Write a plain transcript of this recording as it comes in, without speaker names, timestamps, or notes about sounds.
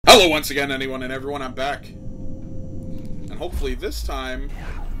Hello once again, anyone and everyone, I'm back. And hopefully this time,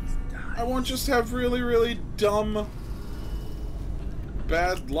 I won't just have really, really dumb,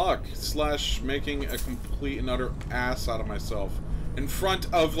 bad luck, / making a complete and utter ass out of myself in front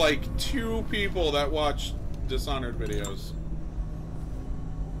of, like, 2 people that watch Dishonored videos.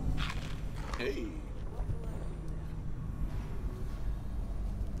 Hey.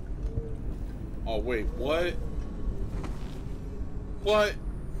 Oh, wait, what? What?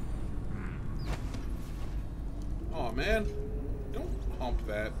 Oh man, don't hump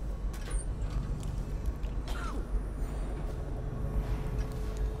that.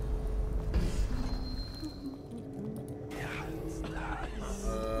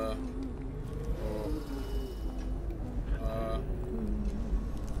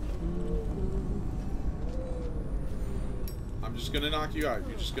 I'm just gonna knock you out.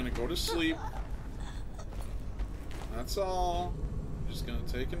 You're just gonna go to sleep. That's all. I'm just gonna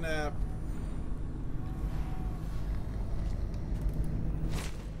take a nap.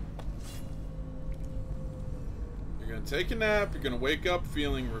 You're gonna take a nap, you're gonna wake up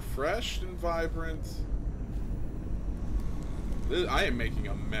feeling refreshed and vibrant. I am making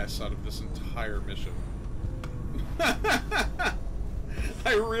a mess out of this entire mission. I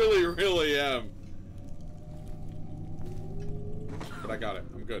really, really am. But I got it.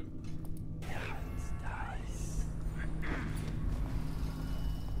 I'm good.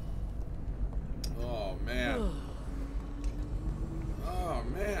 Oh, man. Oh,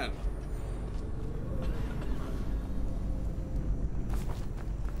 man.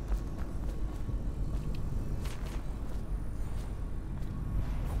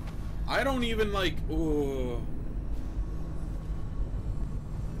 I don't even like. Ooh.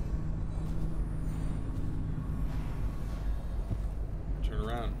 Turn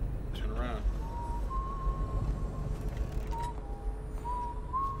around. Turn around.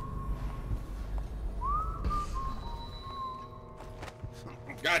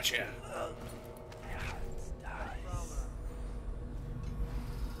 Gotcha.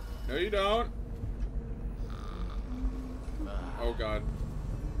 No, you don't. Oh, God.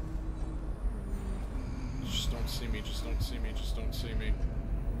 Just don't see me, just don't see me, just don't see me.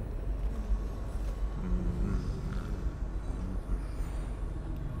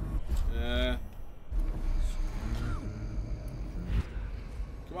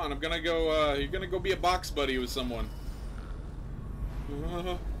 Come on, I'm gonna go, you're gonna go be a box buddy with someone.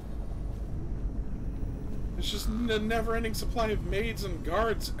 There's just a never-ending supply of maids and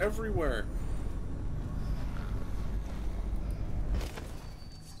guards everywhere.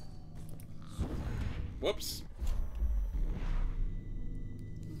 Whoops.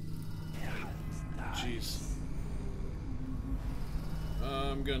 Jeez.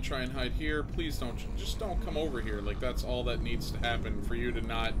 I'm gonna try and hide here. Please just don't come over here. Like, that's all that needs to happen for you to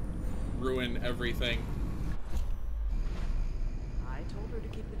not ruin everything. I told her to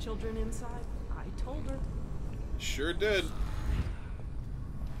keep the children inside. I told her. Sure did.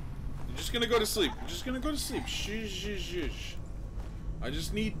 You're just gonna go to sleep. You're just gonna go to sleep. Shh. I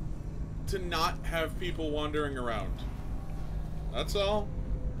just need to not have people wandering around. That's all.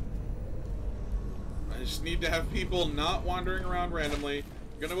 I just need to have people not wandering around randomly.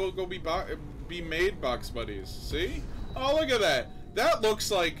 I'm gonna go be maid box buddies. See? Oh, look at that. That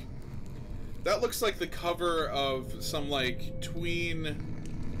looks like the cover of some like tween,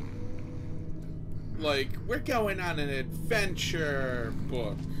 like, we're going on an adventure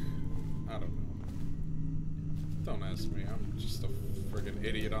book. I don't know. Don't ask me. I'm just a friggin'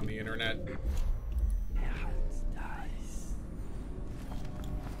 idiot on the internet.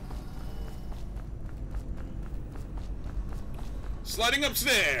 Sliding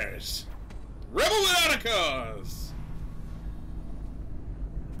upstairs! Rebel without a cause!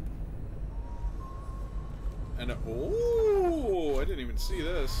 And oh, I didn't even see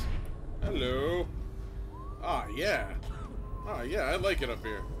this. Hello. Ah, yeah. Ah, yeah, I like it up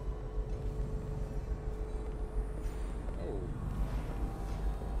here.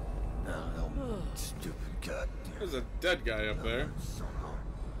 Stupid god. There's a dead guy up there.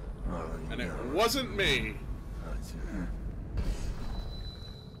 And it wasn't me.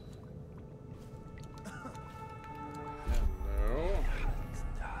 Hello.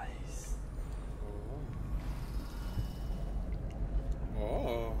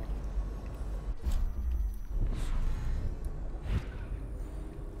 Oh.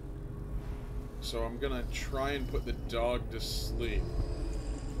 So I'm gonna try and put the dog to sleep.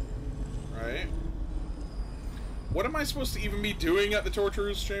 Right? What am I supposed to even be doing at the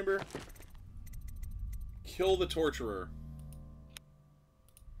torturer's chamber? Kill the torturer.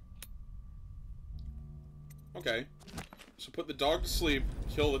 Okay. So put the dog to sleep,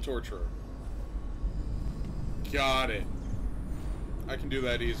 kill the torturer. Got it. I can do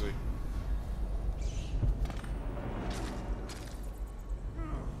that easy.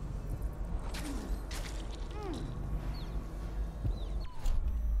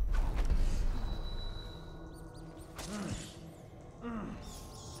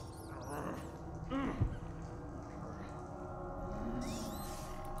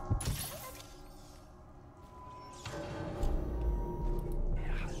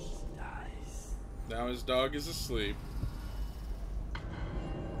 Now his dog is asleep.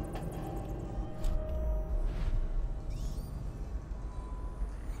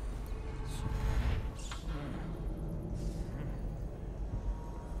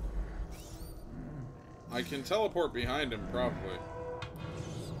 I can teleport behind him, probably.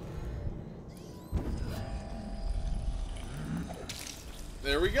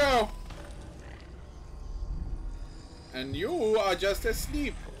 There we go! And you are just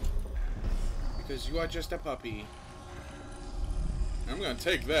asleep. Because you are just a puppy. I'm gonna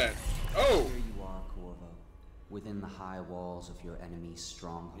take that. Oh! Here you are, Corvo. Within the high walls of your enemy's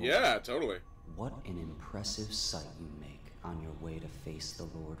stronghold. Yeah, totally. What an impressive sight you make on your way to face the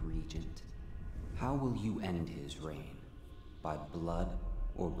Lord Regent. How will you end his reign? By blood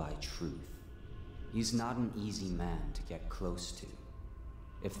or by truth? He's not an easy man to get close to.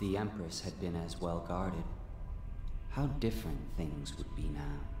 If the Empress had been as well guarded, how different things would be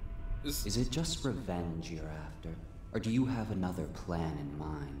now. Is it just revenge you're after? Or do you have another plan in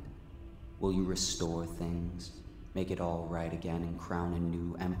mind? Will you restore things? Make it all right again and crown a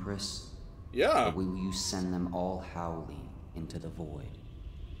new Empress? Yeah. Or will you send them all howling into the void?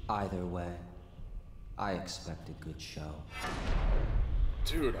 Either way, I expect a good show.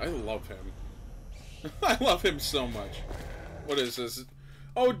 Dude, I love him. I love him so much. What is this?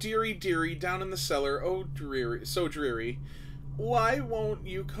 Oh, dearie, dearie, down in the cellar. Oh, dreary, so dreary. Why won't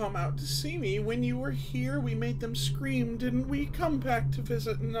you come out to see me? When you were here, we made them scream, didn't we? Come back to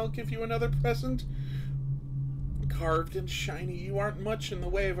visit, and I'll give you another present. Carved and shiny, you aren't much in the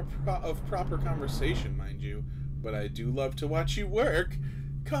way of proper conversation, mind you, but I do love to watch you work.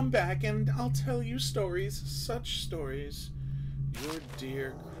 Come back, and I'll tell you stories, such stories. Your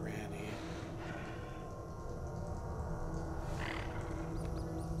dear Granny.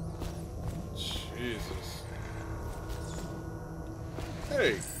 Jesus.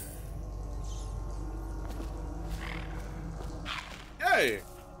 Hey! Hey!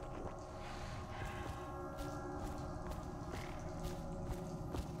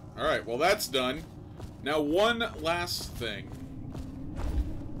 Alright, well that's done. Now one last thing.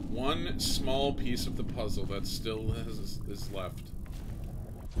 One small piece of the puzzle that still is left.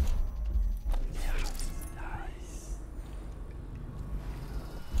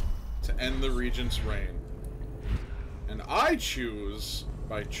 To end the Regent's reign. And I choose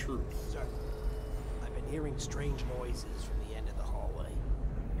by truth. Sir, I've been hearing strange noises from the end of the hallway.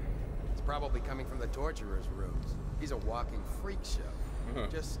 It's probably coming from the torturer's rooms. He's a walking freak show.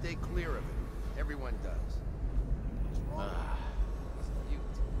 Just stay clear of him. Everyone does. What's wrong? He's mute.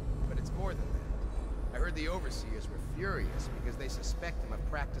 But it's more than that. I heard the overseers were furious because they suspect him of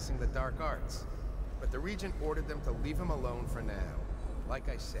practicing the dark arts. But the Regent ordered them to leave him alone for now. Like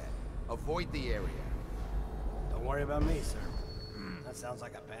I said, avoid the area. Don't worry about me, sir. That sounds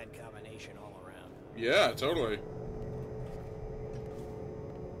like a bad combination all around. Yeah, totally.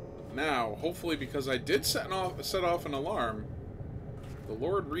 Now, hopefully because I did set off an alarm, the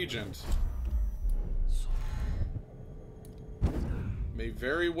Lord Regent may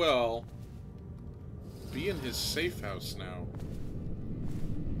very well be in his safe house now.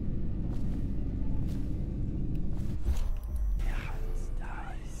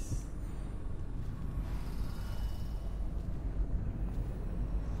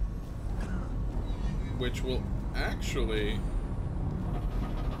 Which will actually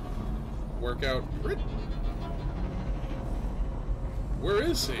work out pretty... Where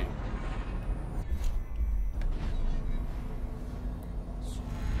is he?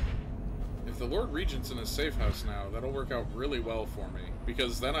 If the Lord Regent's in his safe house now, that'll work out really well for me.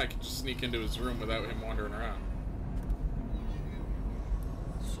 Because then I can just sneak into his room without him wandering around.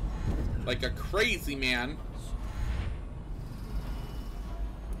 Like a crazy man.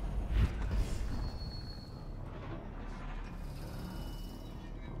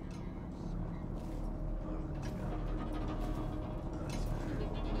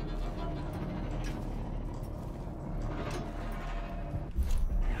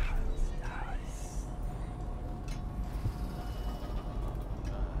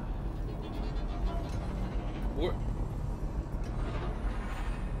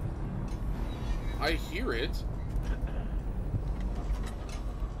 I hear it.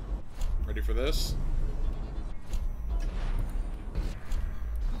 Ready for this?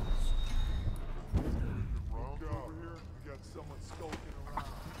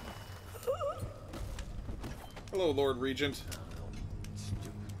 Hello, Lord Regent.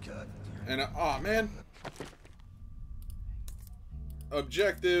 And, aw, man.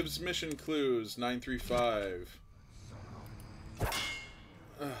 Objectives, mission clues, 935.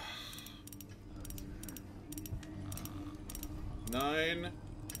 9,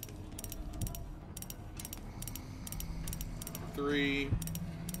 3,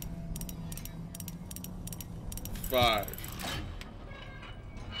 5.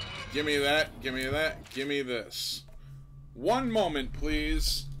 Give me that, give me that, give me this. One moment,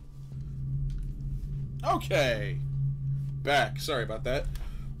 please. Okay. Back. Sorry about that.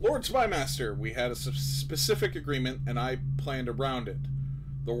 Lord Spymaster, we had a specific agreement, and I planned around it.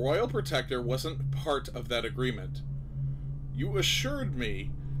 The Royal Protector wasn't part of that agreement. You assured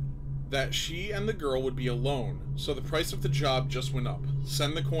me that she and the girl would be alone, so the price of the job just went up.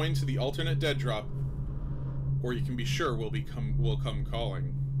 Send the coin to the alternate dead drop, or you can be sure we'll come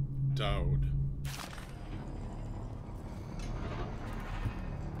calling. Dowd.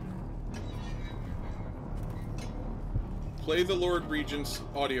 Play the Lord Regent's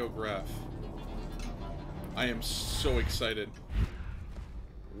audiograph. I am so excited.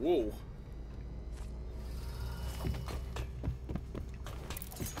 Whoa.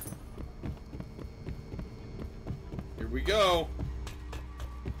 Here we go.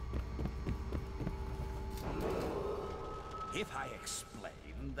 If I explain,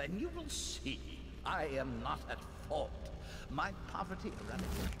 then you will see I am not at fault. My poverty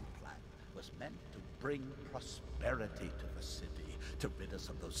eradication plan was meant to bring prosperity to the city, to rid us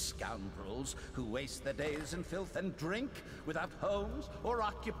of those scoundrels who waste their days in filth and drink, without homes or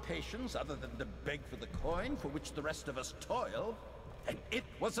occupations other than to beg for the coin for which the rest of us toil. And it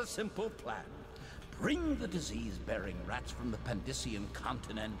was a simple plan. Bring the disease-bearing rats from the Pandician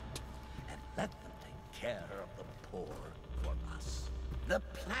continent and let them take care of the poor for us. The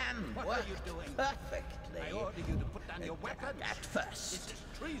plan worked. What are you doing? Perfectly. I order you to put down your weapon. At first.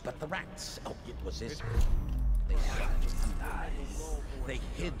 But the rats, oh, it was this. They shot and died. They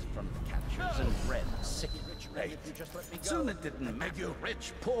hid from the catchers and bred sick rate. Soon it didn't matter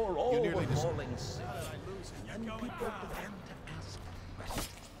rich, poor, all were falling sick. And then people began to ask questions.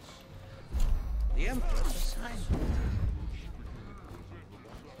 The Emperor decided.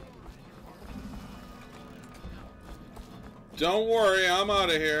 Don't worry, I'm out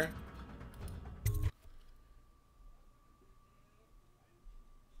of here.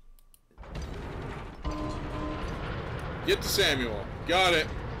 Get to Samuel. Got it.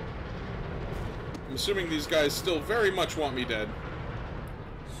 I'm assuming these guys still very much want me dead.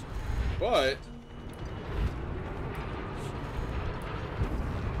 But...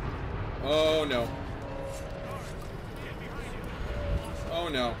 oh no. Oh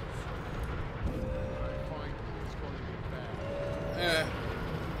no.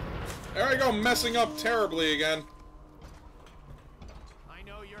 There I go, messing up terribly again. I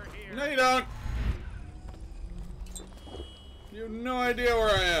know you're here. No, you don't. You have no idea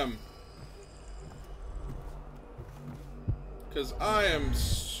where I am. Because I am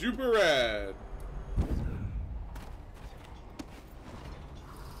super rad.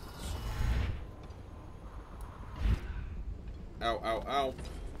 Ow, ow, ow.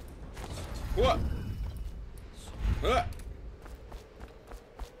 What? What?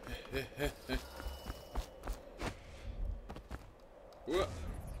 What?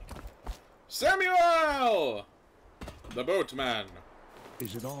 Samuel! The boatman.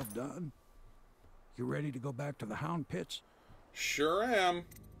 Is it all done? You ready to go back to the Hound Pits? Sure am.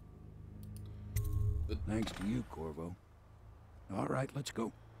 Thanks to you, Corvo. All right, let's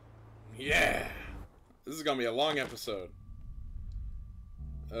go. Yeah. This is gonna be a long episode.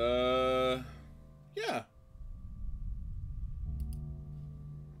 Yeah.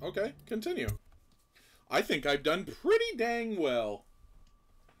 Okay, continue. I think I've done pretty dang well.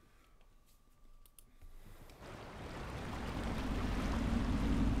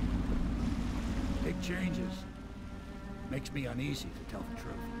 Big changes. Makes me uneasy, to tell the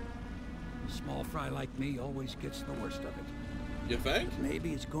truth. A small fry like me always gets the worst of it. You think? But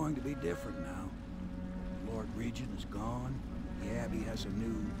maybe it's going to be different now. The Lord Regent is gone. The Abbey has a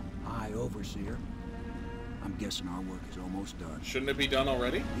new High Overseer. I'm guessing our work is almost done. Shouldn't it be done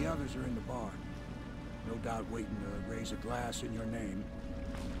already? The others are in the bar. No doubt waiting to raise a glass in your name.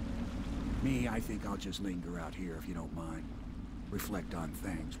 Me, I think I'll just linger out here if you don't mind. Reflect on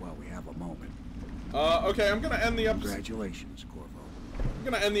things while we have a moment. Okay, I'm gonna end the episode. Congratulations, Corvo. I'm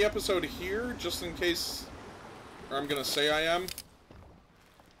gonna end the episode here, just in case... or I'm gonna say I am.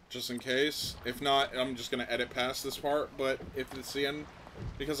 just in case. If not, I'm just going to edit past this part, but if it's the end,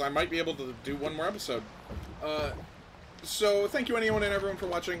 because I might be able to do one more episode. So, thank you anyone and everyone for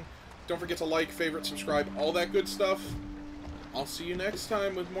watching. Don't forget to like, favorite, subscribe, all that good stuff. I'll see you next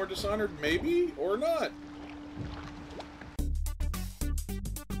time with more Dishonored, maybe, or not.